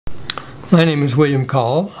My name is William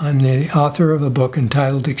Call. I'm the author of a book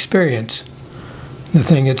entitled Experience, the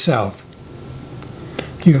Thing Itself.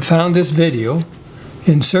 You have found this video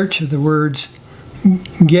in search of the words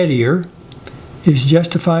Gettier is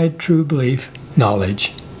justified true belief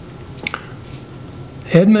knowledge.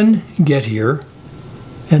 Edmund Gettier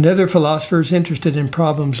and other philosophers interested in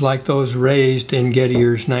problems like those raised in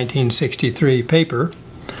Gettier's 1963 paper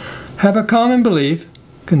have a common belief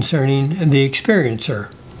concerning the experiencer.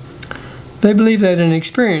 They believe that an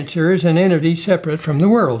experiencer is an entity separate from the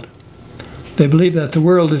world. They believe that the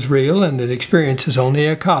world is real and that experience is only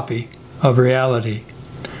a copy of reality.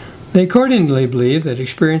 They accordingly believe that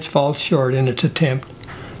experience falls short in its attempt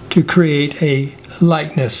to create a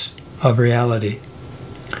likeness of reality.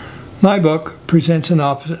 My book presents an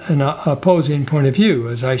opposing point of view.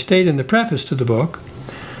 As I state in the preface to the book,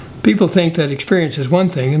 people think that experience is one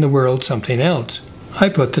thing and the world something else. I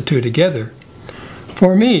put the two together.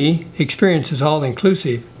 For me, experience is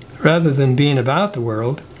all-inclusive. Rather than being about the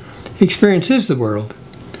world, experience is the world.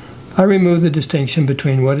 I remove the distinction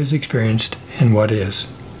between what is experienced and what is.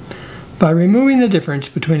 By removing the difference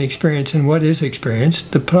between experience and what is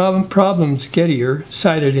experienced, the problems Gettier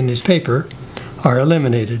cited in his paper are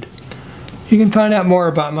eliminated. You can find out more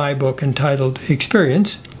about my book entitled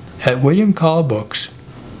Experience at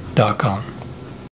williamcallbooks.com.